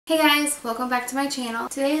Hey guys, welcome back to my channel.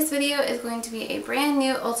 Today's video is going to be a brand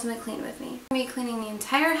new ultimate clean with me. I'm going to be cleaning the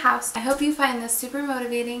entire house. I hope you find this super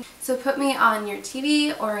motivating, so put me on your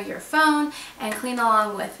TV or your phone and clean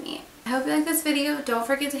along with me. I hope you like this video. Don't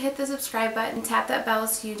forget to hit the subscribe button and tap that bell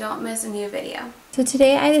so you don't miss a new video. So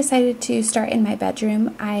today I decided to start in my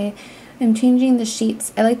bedroom. I am changing the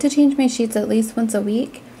sheets. I like to change my sheets at least once a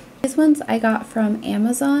week. These ones I got from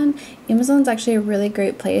Amazon. Amazon's actually a really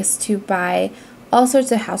great place to buy all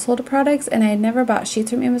sorts of household products, and I had never bought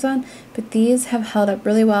sheets from Amazon, but these have held up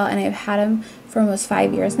really well and I've had them for almost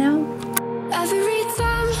 5 years now. Every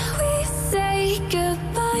time we say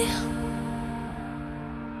goodbye,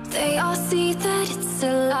 they all see that it's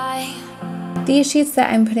a lie. These sheets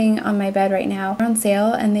that I'm putting on my bed right now are on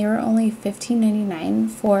sale, and they were only $15.99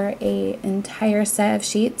 for an entire set of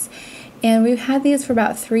sheets. And we've had these for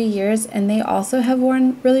about 3 years, and they also have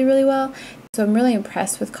worn really well. So I'm really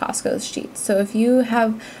impressed with Costco's sheets. So if you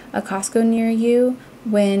have a Costco near you,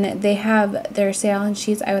 when they have their sale on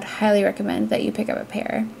sheets, I would highly recommend that you pick up a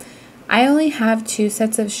pair. I only have 2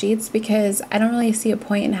 sets of sheets because I don't really see a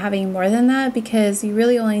point in having more than that, because you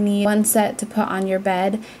really only need 1 set to put on your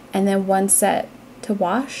bed and then 1 set to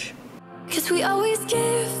wash. 'Cause we always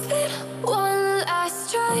give it one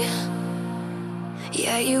last try.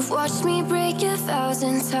 Yeah, you've watched me break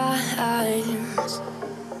 1,000 times.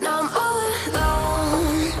 Now I'm all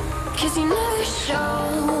alone, 'cause you never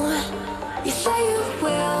show. You say you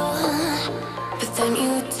will, but then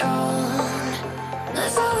you don't.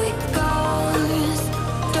 That's how it goes.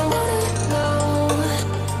 Don't wanna know.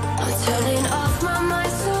 I'm turning off my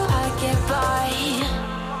mind so I get by.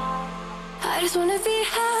 I just wanna be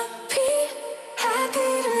happy,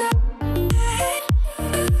 happy tonight.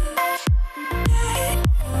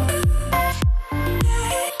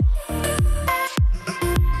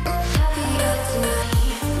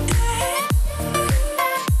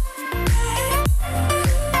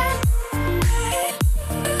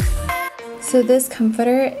 So this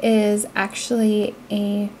comforter is actually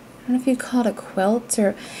I don't know if you'd call it a quilt,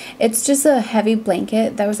 or it's just a heavy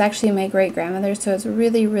blanket that was actually my great grandmother's, so it's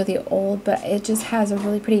really old, but it just has a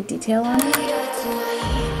really pretty detail on it.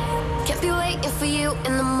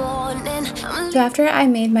 So after I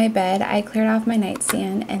made my bed, I cleared off my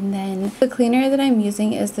nightstand, and then the cleaner that I'm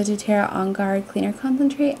using is the DoTerra OnGuard cleaner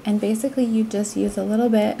concentrate, and basically you just use a little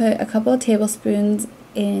bit, put a couple of tablespoons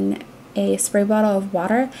in a spray bottle of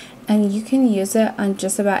water, and you can use it on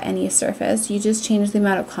just about any surface. You just change the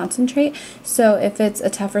amount of concentrate. So if it's a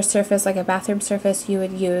tougher surface like a bathroom surface, you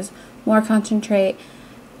would use more concentrate.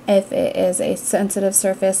 If it is a sensitive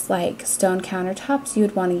surface like stone countertops, you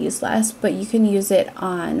would want to use less, but you can use it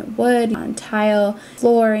on wood, on tile,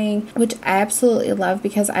 flooring, which I absolutely love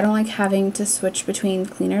because I don't like having to switch between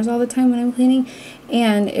cleaners all the time when I'm cleaning.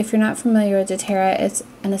 And if you're not familiar with DoTerra, it's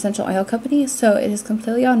an essential oil company, so it is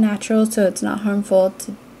completely all natural, so it's not harmful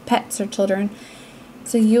to pets or children.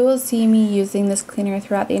 So you will see me using this cleaner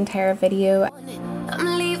throughout the entire video.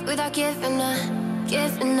 I'm leave without giving up,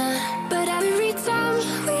 but every time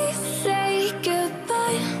we say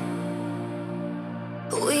goodbye,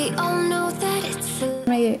 we all know that it's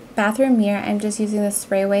my bathroom mirror, I'm just using the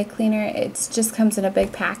spray away cleaner. It just comes in a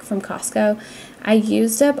big pack from Costco. I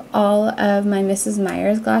used up all of my Mrs.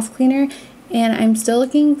 Meyer's glass cleaner, and I'm still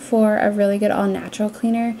looking for a really good all natural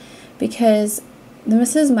cleaner, because the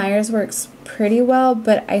Mrs. Meyer's works pretty well,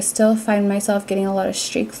 but I still find myself getting a lot of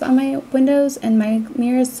streaks on my windows and my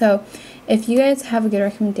mirrors. So if you guys have a good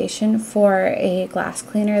recommendation for a glass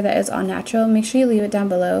cleaner that is all natural, make sure you leave it down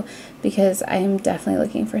below, because I am definitely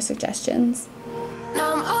looking for suggestions.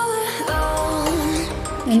 now I'm all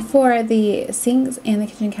alone. And for the sinks and the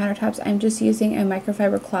kitchen countertops, I'm just using a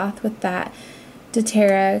microfiber cloth with that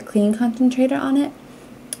DoTerra cleaning concentrator on it.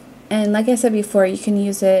 And like I said before, you can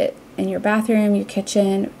use it in your bathroom, your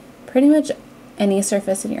kitchen, pretty much any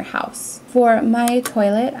surface in your house. For my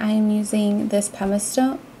toilet, I am using this pumice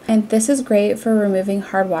stone, and this is great for removing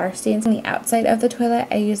hard water stains on the outside of the toilet.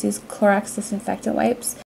 I use these Clorox disinfectant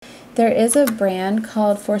wipes. There is a brand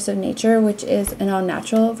called Force of Nature, which is an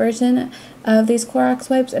all-natural version of these Clorox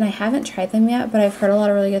wipes, and I haven't tried them yet, but I've heard a lot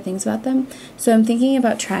of really good things about them, so I'm thinking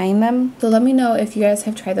about trying them. So let me know if you guys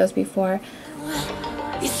have tried those before.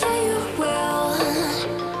 You say you will,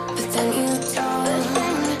 but then you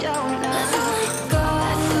don't. That's how it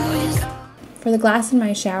goes. For the glass in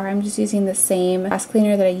my shower, I'm just using the same glass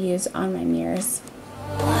cleaner that I use on my mirrors.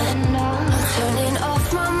 I'm turning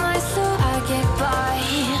off my mind so I get by.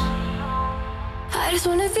 I just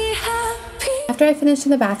wanna be happy. After I finished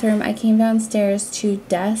in the bathroom, I came downstairs to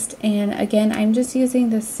dust, and again, I'm just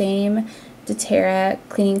using the same DoTerra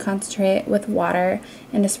cleaning concentrate with water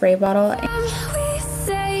in a spray bottle. We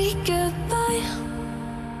say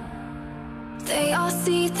we all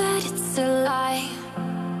see that it's a lie,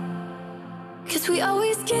 'cause we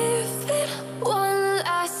always give it one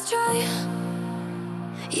last try.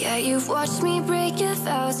 Yeah, you've watched me break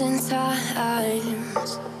 1,000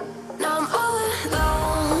 times. Now I'm all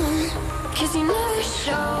alone, 'cause you never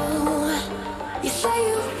show. You say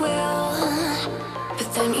you will, but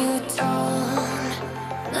then you don't.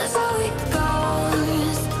 That's how it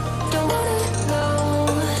goes. Don't wanna know.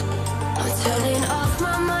 I'm turning off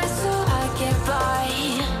my mind so I get by.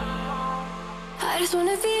 I just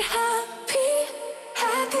wanna be happy,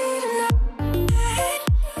 happy tonight.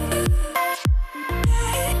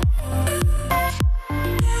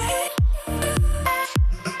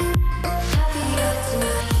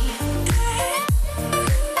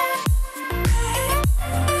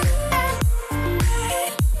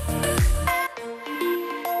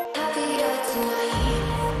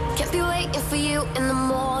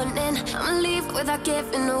 Without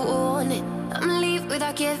giving a warning, I'ma leave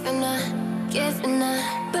without giving a,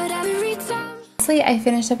 but every time. Lastly, I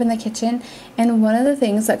finished up in the kitchen, and one of the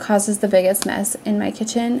things that causes the biggest mess in my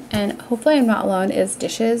kitchen, and hopefully I'm not alone, is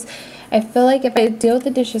dishes. I feel like if I deal with the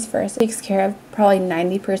dishes first, it takes care of probably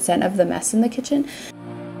 90% of the mess in the kitchen.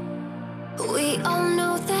 We all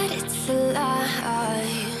know that it's a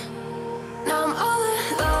lie. Now I'm all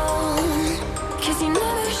alone, 'cause you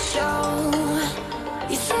never show.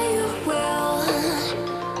 You say you will,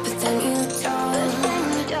 but then you don't.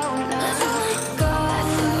 That's how it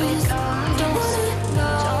goes. Don't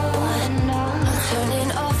wanna know. I'm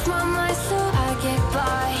turning off my mind so I get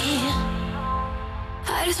by.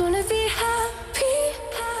 I just wanna be happy,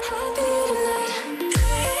 happy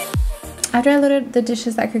tonight. After I loaded the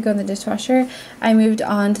dishes that could go in the dishwasher, I moved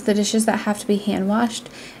on to the dishes that have to be hand washed.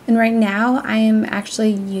 And right now I am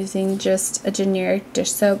actually using just a generic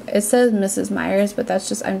dish soap. It says Mrs. Meyer's, but that's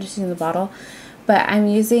just, I'm just using the bottle. But I'm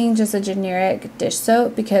using just a generic dish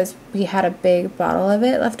soap because we had a big bottle of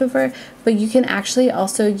it left over. But you can actually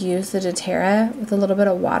also use the DoTerra with a little bit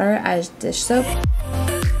of water as dish soap.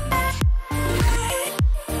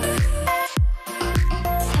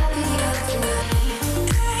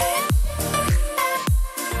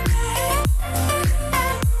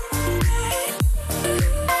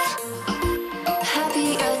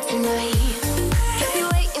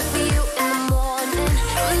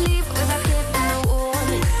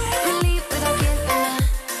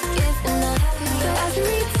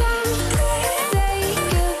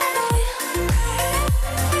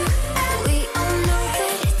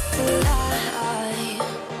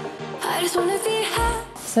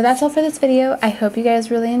 So that's all for this video. I hope you guys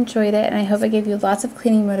really enjoyed it, and I hope I gave you lots of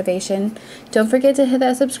cleaning motivation. Don't forget to hit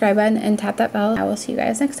that subscribe button and tap that bell. I will see you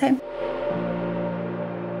guys next time.